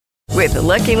With the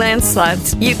Lucky Land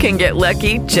Slots, you can get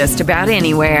lucky just about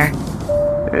anywhere.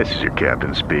 This is your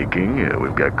captain speaking.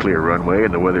 We've got clear runway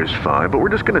and the weather's fine, but we're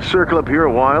just going to circle up here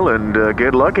a while and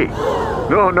get lucky.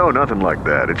 No, nothing like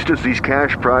that. It's just these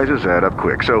cash prizes add up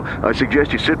quick. So I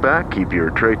suggest you sit back, keep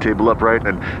your tray table upright,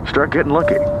 and start getting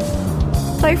lucky.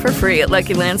 Play for free at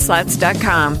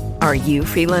LuckyLandSlots.com. Are you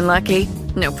feeling lucky?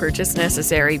 No purchase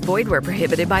necessary. Void where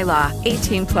prohibited by law.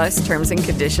 18 plus terms and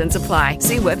conditions apply.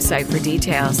 See website for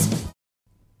details.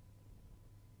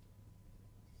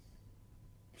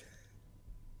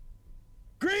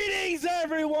 Greetings,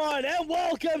 everyone, and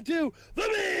welcome to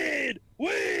the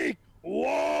Midweek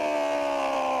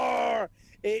War.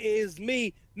 It is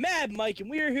me, Mad Mike, and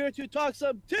we are here to talk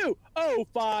some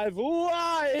 205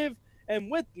 Live. And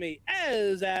with me,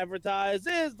 as advertised,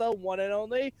 is the one and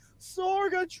only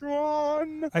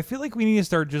Sorgatron. I feel like we need to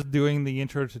start just doing the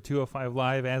intro to 205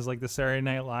 Live as like the Saturday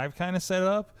Night Live kind of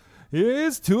setup.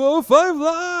 It's 205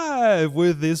 Live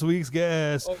with this week's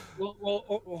guest.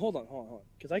 Hold on,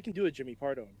 because I can do a Jimmy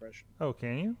Pardo impression. Oh,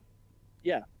 can you?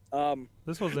 Yeah.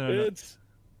 This wasn't.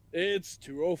 It's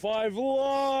 205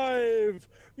 Live.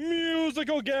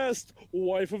 Musical guest,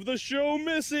 wife of the show,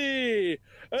 Missy,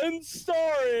 and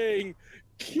starring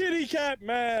Kitty Cat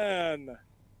Man.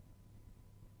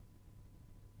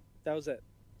 That was it.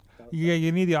 Yeah,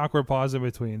 you need the awkward pause in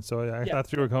between. So I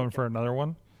thought you were coming for another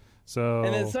one. So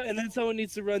and then someone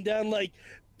needs to run down like,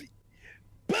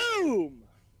 boom.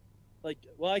 Like,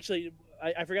 well, actually,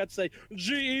 I forgot to say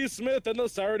G.E. Smith and the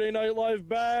Saturday Night Live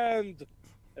Band.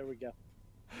 There we go.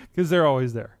 Because they're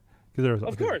always there.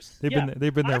 Of course. They've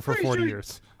been there for 40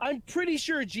 years. I'm pretty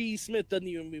sure G.E. Smith doesn't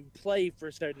even play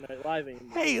for Saturday Night Live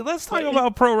anymore. Hey, let's talk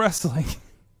about pro wrestling.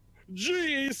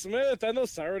 G.E. Smith and the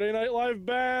Saturday Night Live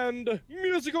Band.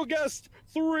 Musical guest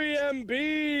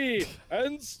 3MB.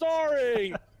 And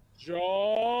starring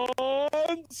John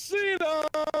Cena.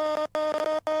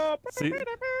 See,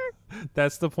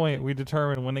 that's the point. We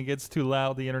determine when it gets too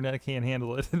loud, the internet can't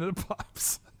handle it, and it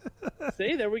pops.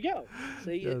 See, there we go.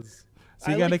 See, yes. So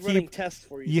you got to keep. Tests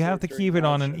for you have to keep it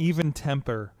on an shows. even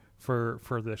temper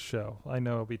for this show. I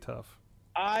know it'll be tough.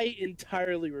 I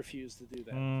entirely refuse to do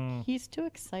that. He's too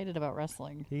excited about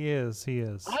wrestling. He is.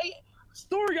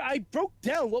 Sorg, I broke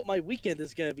down what my weekend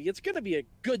is going to be. It's going to be a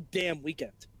good damn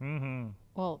weekend. Mm-hmm.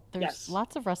 Well, there's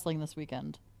lots of wrestling this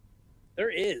weekend. There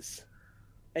is.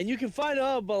 And you can find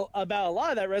out about a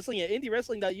lot of that wrestling at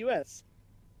indiewrestling.us.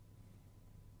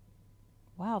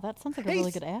 Wow, that sounds like a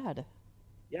really good ad.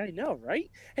 Yeah, I know, right?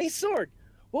 Hey, Sorg,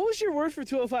 what was your word for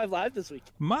 205 Live this week?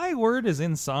 My word is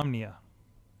insomnia.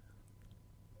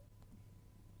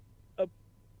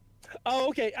 Oh,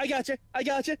 okay. I gotcha.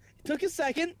 Took a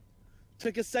second.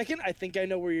 I think I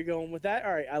know where you're going with that.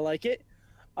 All right, I like it.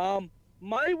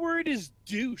 My word is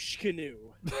douche canoe.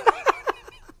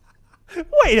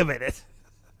 Wait a minute.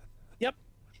 Yep.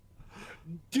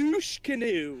 Douche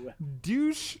canoe.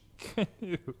 Douche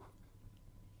canoe.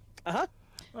 Uh-huh.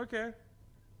 Okay.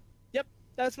 Yep,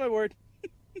 that's my word.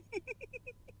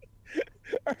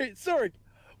 All right, Sorg,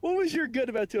 what was your good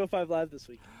about 205 Live this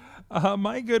week?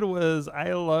 My good was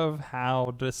I love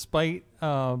how, despite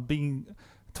being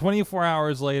 24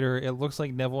 hours later, it looks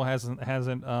like Neville hasn't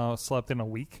slept in a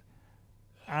week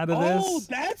out of this. Oh,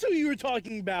 that's who you were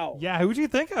talking about. Yeah, who do you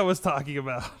think I was talking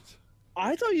about?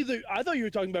 I thought you were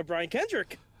talking about Brian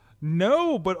Kendrick.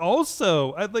 No, but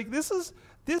also this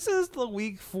is the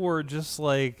week for just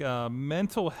like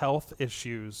mental health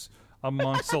issues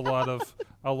amongst a lot of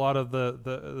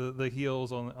the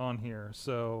heels on here.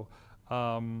 So.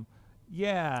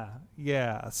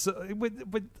 Yeah. So,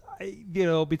 but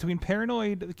between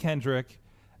Paranoid Kendrick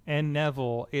and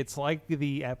Neville, it's like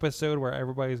the episode where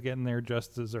everybody's getting their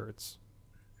just desserts.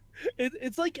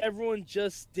 It's like everyone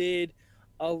just did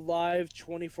a live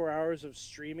 24 hours of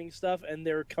streaming stuff, and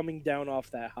they're coming down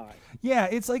off that high. Yeah,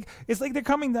 it's like they're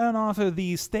coming down off of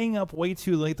the staying up way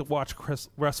too late to watch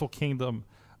Wrestle Kingdom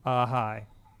high.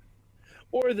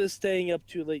 Or the staying up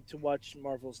too late to watch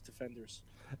Marvel's Defenders.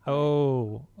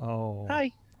 Oh. Hi.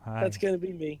 That's gonna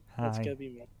be me. Hi. That's gonna be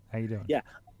me. How you doing? Yeah.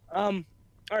 All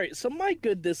right. So my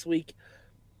good this week,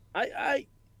 tag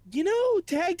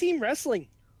team wrestling.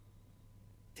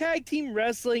 Tag team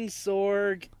wrestling,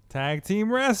 Sorg. Tag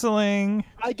team wrestling.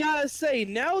 I gotta say,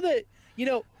 now that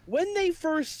when they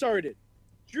first started,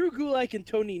 Drew Gulak and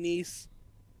Tony Nese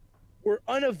were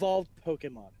unevolved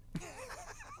Pokemon.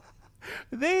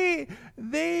 They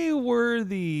were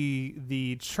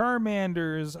the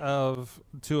Charmanders of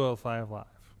 205 Live.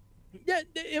 Yeah,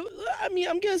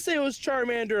 I'm gonna say it was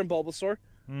Charmander and Bulbasaur.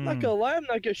 I'm not gonna lie, I'm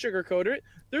not gonna sugarcoat it.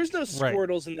 There's no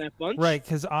Squirtles in that bunch. Right,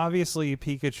 because obviously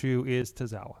Pikachu is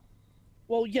Tozawa.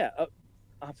 Well, yeah.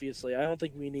 Obviously, I don't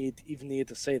think we even need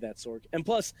to say that, Sorg. And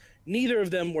plus, neither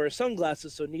of them wear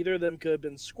sunglasses, so neither of them could have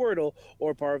been Squirtle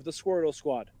or part of the Squirtle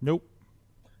Squad. Nope.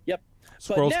 Yep.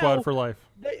 Squirrel Squad for life.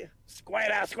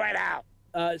 Squid out.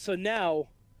 So now,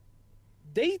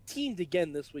 they teamed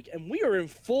again this week, and we are in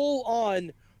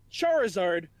full-on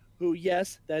Charizard, who,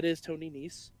 yes, that is Tony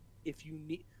Nese. If you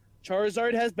need...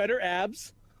 Charizard has better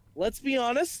abs. Let's be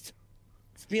honest.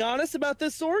 Let's be honest about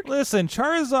this, Sorg. Listen,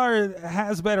 Charizard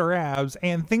has better abs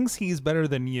and thinks he's better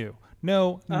than you.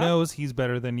 Knows he's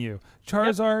better than you.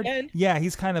 Charizard,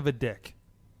 he's kind of a dick.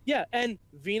 Yeah, and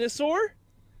Venusaur,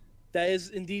 that is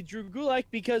indeed Drew Gulak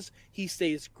because he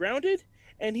stays grounded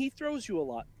and he throws you a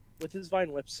lot with his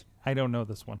Vine Whips. I don't know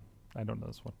this one.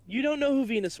 You don't know who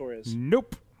Venusaur is?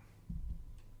 Nope.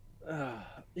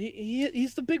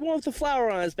 He's the big one with the flower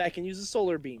on his back and uses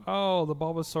Solar Beam. Oh, the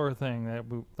Bulbasaur thing. It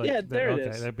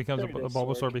is. That becomes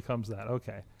Bulbasaur Sorg. Becomes that.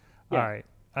 Okay. Yeah. All right.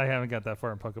 I haven't got that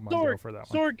far in Pokemon Go for that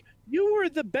one. Sorg, you were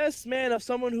the best man of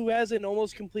someone who has an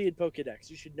almost completed Pokedex.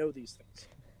 You should know these things.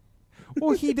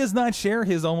 Well, he does not share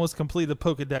his almost completed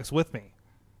Pokedex with me.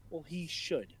 Well, he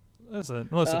should. Listen.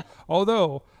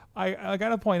 Although I got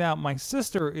to point out, my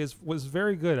sister was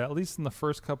very good, at least in the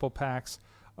first couple packs,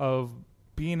 of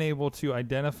being able to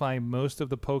identify most of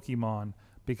the Pokemon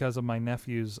because of my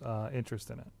nephew's interest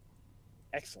in it.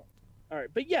 Excellent. All right,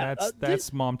 but yeah,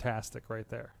 that's mom-tastic right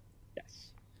there.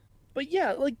 Yes, but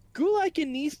yeah, like Gulak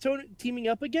and Nese teaming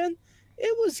up again,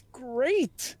 it was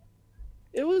great.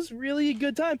 It was really a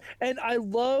good time, and I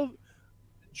love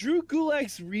Drew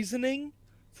Gulak's reasoning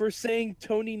for saying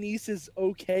Tony Nese is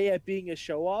okay at being a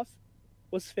show-off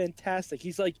was fantastic.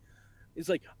 He's like,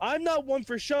 I'm not one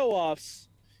for show-offs.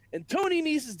 And Tony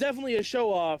Nese is definitely a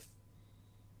show-off.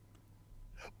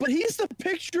 But he's the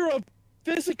picture of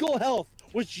physical health,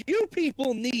 which you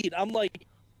people need. I'm like,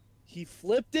 he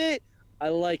flipped it. I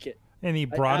like it. And he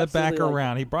brought it back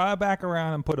around. He brought it back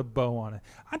around and put a bow on it.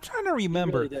 I'm trying to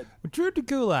remember. Really Drew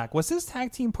Gulak, was his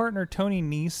tag team partner Tony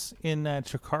Nese in that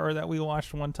Chikara that we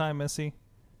watched one time, Missy?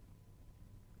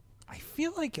 I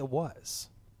feel like it was.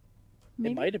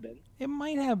 Maybe. It might have been. It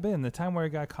might have been the time where he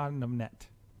got caught in a net.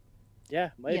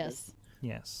 Yeah, might have been.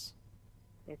 Yes.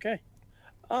 Okay.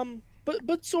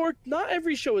 But Sorg, not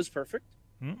every show is perfect.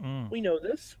 We know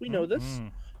this.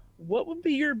 What would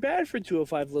be your bad for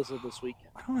 205 Lizard this week?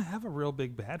 I don't have a real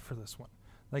big bad for this one.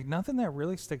 Like, nothing that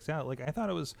really sticks out. Like, I thought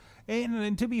it was...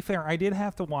 And to be fair, I did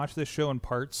have to watch this show in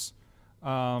parts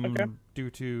due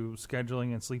to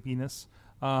scheduling and sleepiness.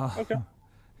 Okay.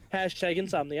 Hashtag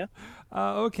insomnia.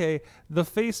 Okay, the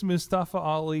face Mustafa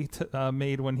Ali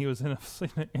made when he was in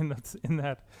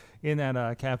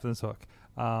that captain's hook.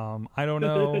 I don't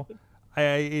know.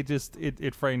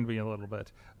 It frightened me a little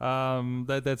bit.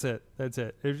 That's it.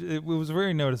 It was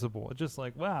very noticeable. It's just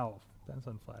like, wow, that's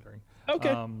unflattering.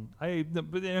 Okay.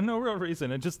 But no real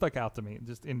reason. It just stuck out to me,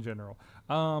 just in general.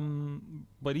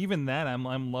 But even that,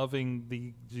 I'm loving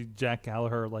the Jack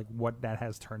Gallagher, like what that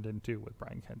has turned into with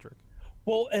Brian Kendrick.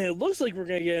 Well, and it looks like we're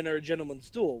going to get in our gentleman's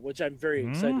duel, which I'm very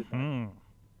excited about.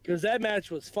 Because that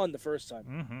match was fun the first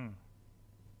time.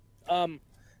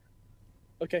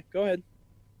 Okay, go ahead.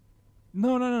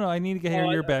 No. I need to get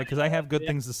hear your bad because I have good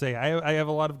things to say. I have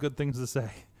a lot of good things to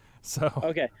say. So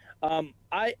okay.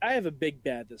 I have a big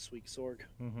bad this week, Sorg.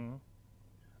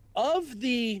 Of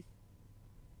the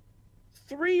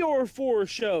 3 or 4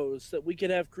 shows that we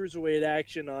could have Cruiserweight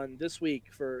action on this week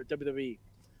for WWE,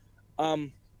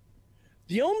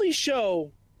 the only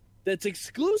show that's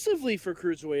exclusively for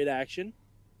Cruiserweight action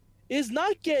is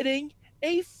not getting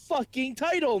a fucking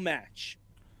title match.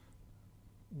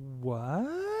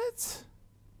 What?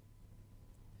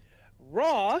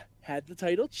 Raw had the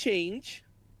title change.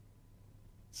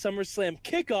 SummerSlam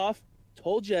kickoff,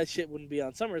 told you that shit wouldn't be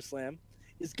on SummerSlam,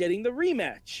 is getting the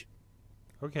rematch.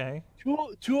 Okay.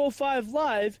 205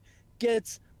 Live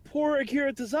gets poor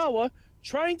Akira Tozawa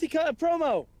trying to cut a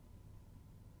promo.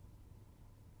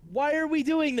 Why are we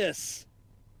doing this?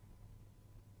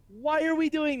 Why are we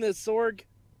doing this, Sorg?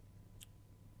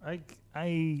 I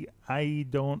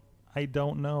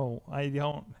don't know. I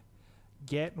don't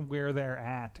get where they're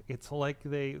at. It's like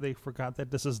they forgot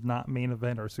that this is not main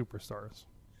event or superstars.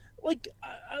 I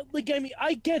mean,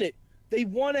 I get it. They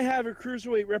want to have a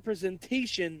cruiserweight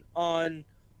representation on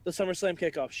the SummerSlam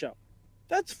kickoff show.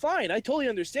 That's fine. I totally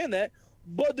understand that.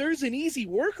 But there's an easy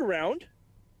workaround.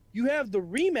 You have the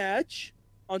rematch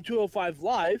on 205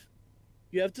 Live.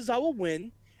 You have Tozawa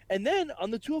win. And then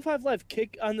on the 205 Live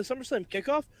on the SummerSlam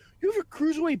kickoff, you have a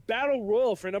Cruiserweight Battle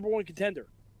Royal for number 1 contender.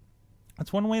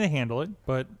 That's one way to handle it,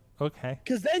 but okay.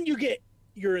 Because then you get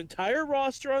your entire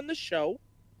roster on the show,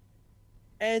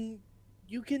 and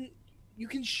you can you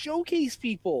can showcase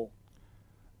people.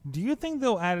 Do you think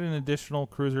they'll add an additional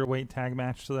cruiserweight tag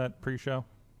match to that pre-show?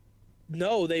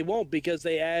 No, they won't, because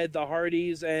they add the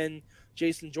Hardys and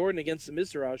Jason Jordan against the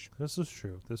Miztourage. This is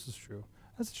true. That's a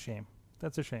shame.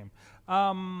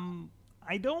 I'm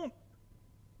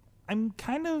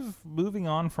kind of moving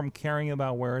on from caring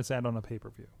about where it's at on a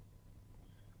pay-per-view.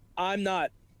 I'm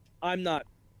not.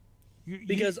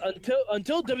 Because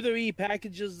until WWE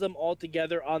packages them all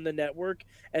together on the network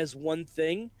as one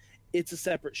thing, it's a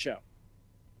separate show.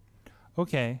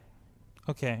 Okay,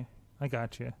 I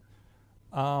got you.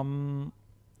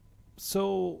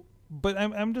 So, but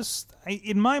I'm just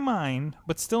in my mind,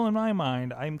 but still in my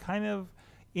mind, I'm kind of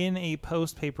in a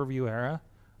post pay-per-view era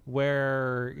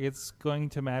where it's going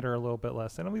to matter a little bit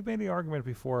less. And we've made the argument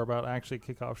before about actually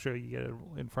kickoff show, you get it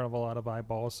in front of a lot of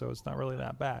eyeballs, so it's not really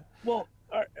that bad. Well,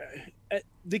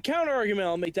 the counter argument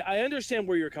I'll make, that I understand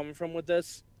where you're coming from with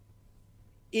this.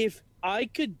 If I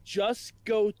could just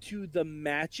go to the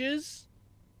matches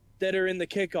that are in the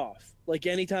kickoff, like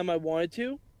anytime I wanted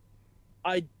to,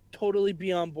 I'd totally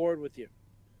be on board with you.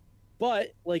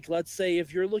 But, like, let's say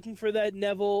if you're looking for that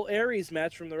Neville Aries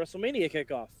match from the WrestleMania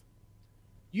kickoff,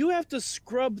 you have to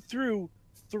scrub through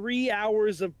 3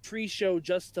 hours of pre-show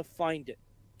just to find it.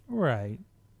 Right.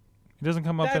 It doesn't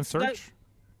come up in search?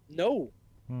 No.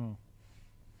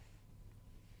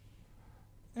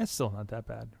 It's still not that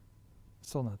bad.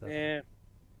 It's not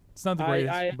the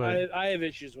greatest. but I have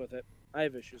issues with it. I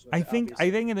think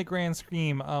in the grand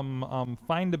scheme,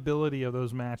 findability of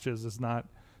those matches is not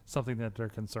something that they're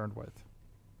concerned with.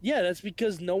 Yeah, that's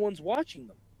because no one's watching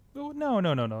them.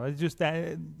 No. It's just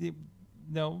that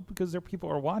because their people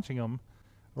are watching them,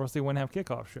 or else they wouldn't have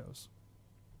kickoff shows.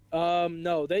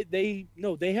 No, they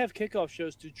have kickoff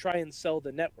shows to try and sell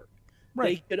the network.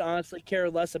 Right. They could honestly care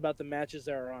less about the matches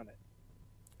that are on it.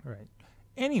 Right.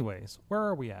 Anyways, where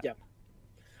are we at? Yeah.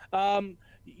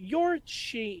 Your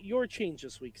change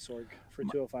this week, Sorg, for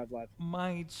 205 Live.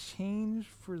 My change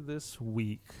for this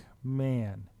week,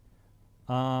 man.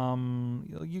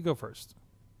 You go first.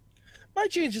 My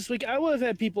change this week, I would have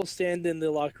had people stand in the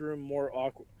locker room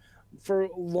for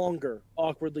longer,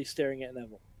 awkwardly staring at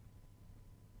Neville.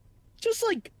 Just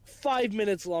like 5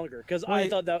 minutes longer, because I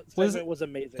thought that segment was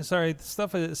amazing. Sorry,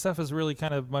 stuff is really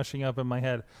kind of mushing up in my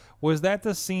head. Was that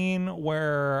the scene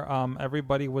where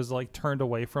everybody was like turned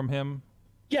away from him?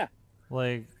 Yeah.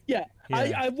 Yeah.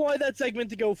 I wanted that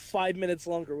segment to go 5 minutes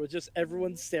longer with just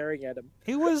everyone staring at him.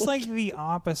 It was like the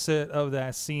opposite of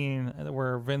that scene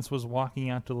where Vince was walking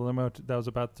out to the limo that was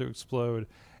about to explode,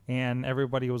 and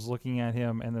everybody was looking at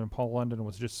him, and then Paul London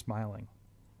was just smiling.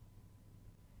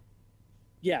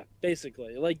 Yeah,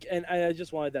 basically. And I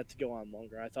just wanted that to go on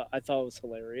longer. I thought it was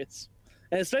hilarious,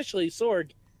 and especially Sorg.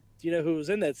 Do you know who was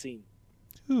in that scene?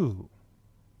 Who?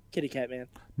 Kitty Cat Man.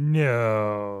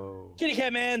 No. Kitty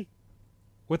Cat Man.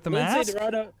 With the mask?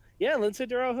 Lindsay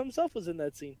Dorado himself was in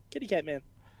that scene. Kitty Cat Man.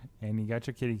 And you got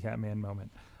your Kitty Cat Man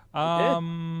moment.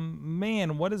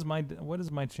 Man, what is my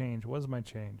change? What is my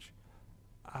change?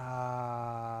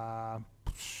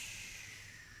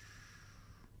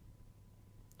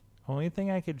 Only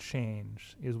thing I could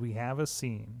change is we have a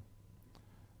scene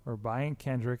where Brian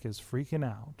Kendrick is freaking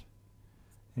out,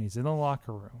 and he's in the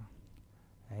locker room,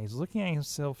 and he's looking at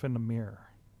himself in the mirror.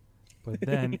 But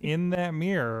then in that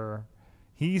mirror,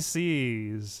 he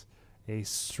sees a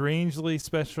strangely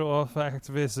special effect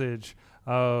visage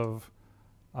of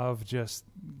just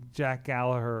Jack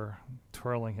Gallagher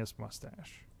twirling his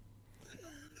mustache.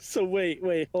 So wait,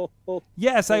 hold.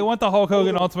 Yes, I want the Hulk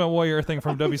Hogan Ultimate Warrior thing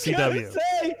from WCW.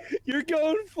 Say, you're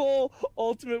going full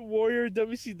Ultimate Warrior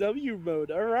WCW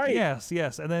mode. All right. Yes,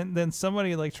 and then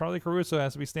somebody like Charlie Caruso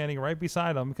has to be standing right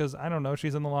beside him because I don't know,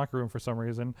 she's in the locker room for some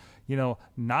reason.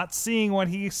 Not seeing what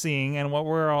he's seeing and what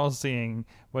we're all seeing,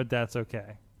 but that's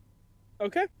okay.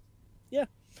 Okay. Yeah.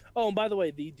 Oh, and by the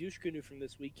way, the douche canoe from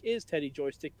this week is Teddy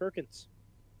Joystick Perkins.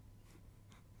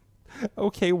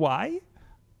 Okay, why?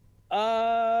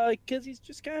 Because he's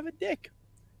just kind of a dick.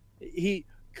 He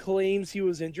claims he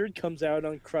was injured, comes out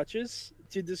on crutches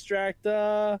to distract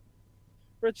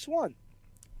Rich Swann.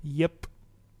 Yep.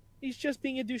 He's just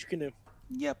being a douche canoe.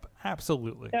 Yep,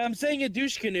 absolutely. And I'm saying a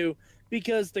douche canoe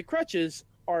because the crutches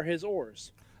are his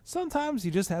oars. Sometimes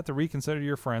you just have to reconsider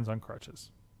your friends on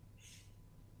crutches.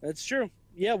 That's true.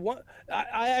 Yeah,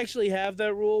 I actually have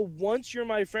that rule. Once you're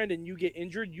my friend and you get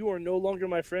injured, you are no longer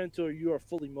my friend until you are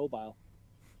fully mobile.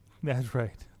 That's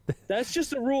right. That's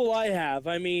just a rule I have.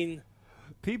 I mean,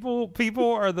 people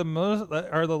are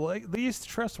the least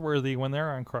trustworthy when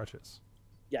they're on crutches.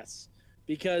 Yes,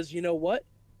 because you know what?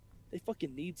 They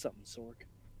fucking need something, Sorg.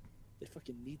 They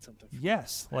fucking need something.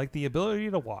 Yes, like the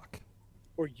ability to walk.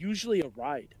 or usually a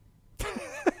ride.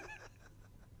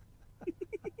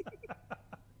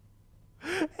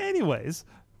 Anyways,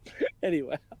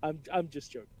 I'm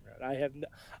just joking around. I have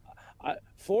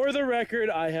for the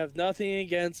record, I have nothing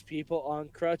against people on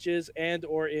crutches and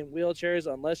or in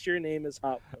wheelchairs unless your name is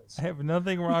Hot Wheels. I have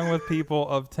nothing wrong with people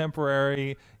of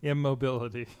temporary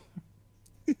immobility.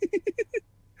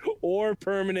 Or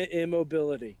permanent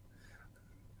immobility.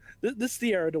 This is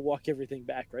the era to walk everything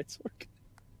back, right, Sorg?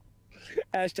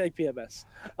 Hashtag PMS.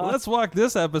 Let's walk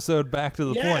this episode back to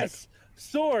the point. Yes!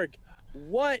 Sorg,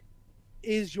 what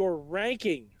is your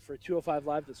ranking for 205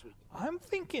 Live this week? I'm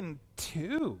thinking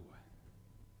 2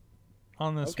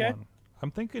 on this Okay. one. I'm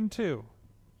thinking 2.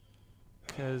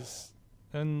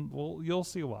 You'll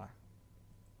see why.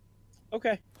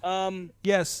 Okay.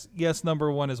 Yes,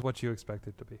 number 1 is what you expect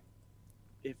it to be.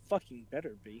 It fucking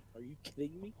better be. Are you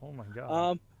kidding me? Oh my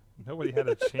god. Nobody had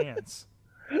a chance.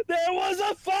 There was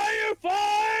a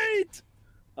firefight!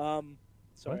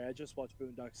 Sorry, What? I just watched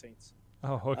Boondock Saints.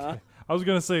 Oh, okay. I was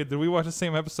gonna say, did we watch the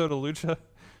same episode of Lucha?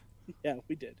 Yeah,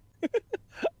 we did.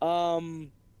 I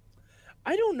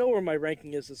don't know where my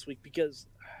ranking is this week because,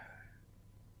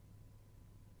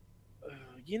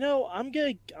 I'm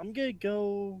gonna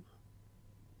go.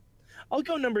 I'll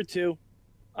go number 2.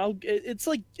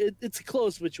 It's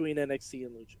close between NXT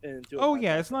and Lucha. And Oh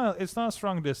yeah, it's not a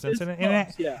strong distance, It's and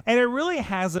close, yeah. and it really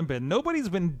hasn't been. Nobody's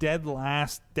been dead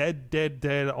last,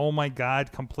 dead. Oh my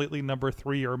god, completely number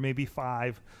 3 or maybe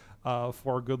 5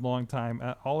 for a good long time.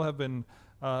 All have been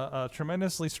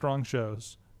tremendously strong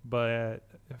shows,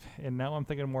 and now I'm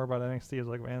thinking more about NXT. It's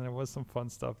like, man, there was some fun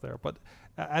stuff there, but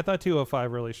I thought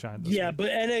 205 really shined. This week. But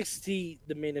NXT,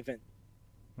 the main event,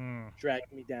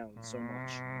 dragged me down so much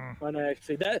on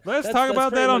NXT. Let's talk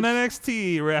about that on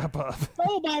NXT wrap up.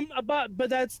 But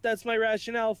that's my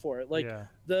rationale for it. Like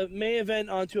the main event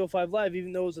on 205 Live,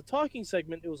 even though it was a talking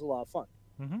segment, it was a lot of fun.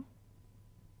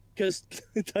 Because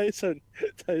Tyson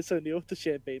O'Neil with the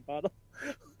champagne bottle,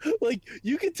 like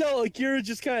you could tell, Akira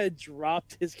just kind of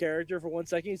dropped his character for 1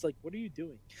 second. He's like, "What are you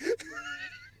doing?"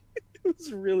 It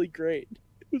was really great.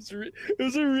 It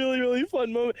was a really, really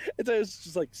fun moment. And I was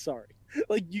just like, sorry.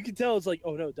 Like, you can tell it's like,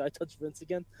 oh no, did I touch Vince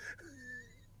again?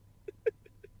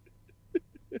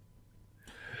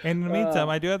 And in the meantime,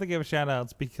 I do have to give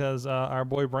shout-outs because our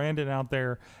boy Brandon out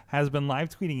there has been live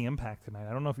tweeting Impact tonight.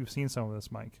 I don't know if you've seen some of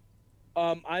this, Mike.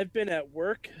 I've been at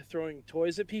work throwing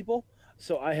toys at people,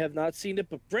 so I have not seen it.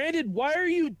 But Brandon, why are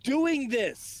you doing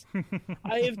this?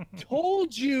 I have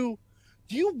told you,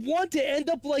 do you want to end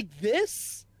up like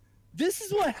this? This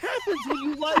is what happens when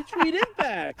you live tweet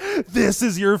Impact. This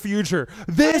is your future.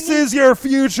 This is your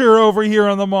future over here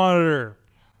on the monitor.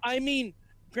 I mean,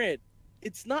 granted,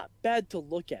 it's not bad to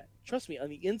look at. Trust me, on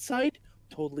the inside,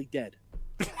 totally dead.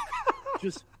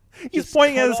 He's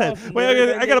pointing at his head.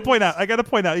 Wait, I gotta point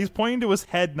out. He's pointing to his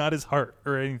head, not his heart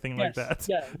or anything like that.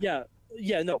 Yeah.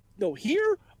 No.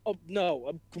 Here, no.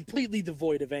 I'm completely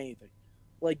devoid of anything.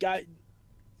 Like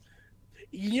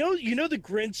you know the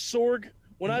Grinch Sorg.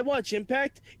 When I watch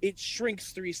Impact, it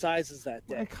shrinks 3 sizes that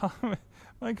day.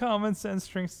 My common sense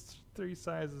shrinks 3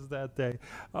 sizes that day.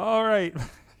 All right.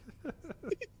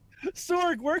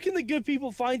 Sorg, where can the good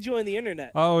people find you on the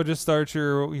internet? Oh, just start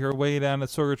your way down at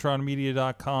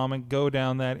sorgatronmedia.com and go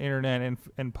down that internet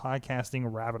and podcasting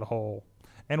rabbit hole.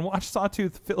 And watch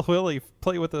Sawtooth Phil Willie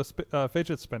play with a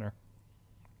fidget spinner.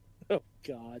 Oh,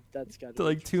 God. That's got to be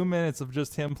like 2 minutes of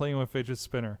just him playing with fidget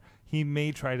spinner. He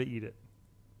may try to eat it.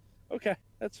 Okay,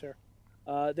 that's fair.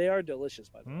 They are delicious,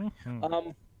 by the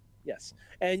way. Yes.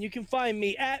 And you can find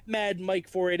me at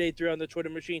MadMike4883 on the Twitter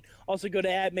machine. Also go to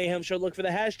 @MayhemShow, look for the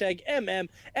hashtag MM.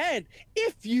 And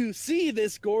if you see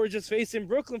this gorgeous face in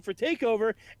Brooklyn for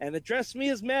TakeOver and address me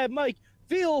as Mad Mike,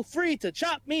 feel free to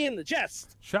chop me in the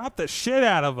chest. Chop the shit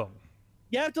out of him.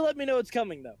 You have to let me know it's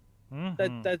coming, though.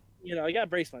 That I gotta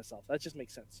brace myself. That just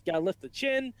makes sense. Gotta lift the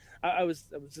chin. I was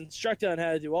instructed on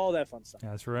how to do all that fun stuff.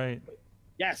 That's right.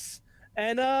 Yes.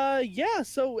 And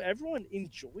so everyone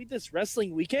enjoy this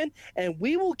wrestling weekend, and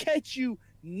we will catch you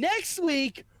next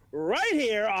week right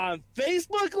here on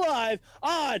Facebook Live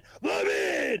on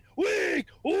the Midweek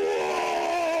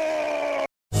War.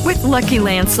 With Lucky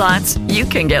Land Slots, you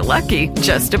can get lucky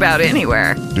just about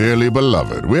anywhere. Dearly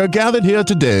beloved, we are gathered here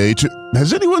today to...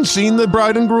 Has anyone seen the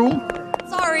bride and groom?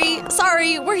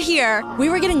 Sorry, we're here. We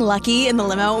were getting lucky in the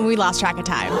limo and we lost track of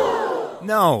time.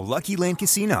 No, Lucky Land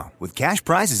Casino, with cash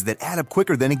prizes that add up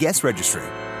quicker than a guest registry.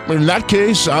 In that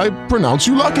case, I pronounce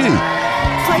you lucky.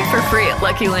 Play for free at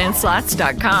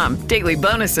LuckyLandSlots.com. Daily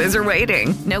bonuses are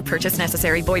waiting. No purchase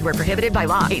necessary. Void where prohibited by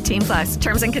law. 18+.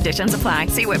 Terms and conditions apply.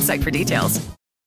 See website for details.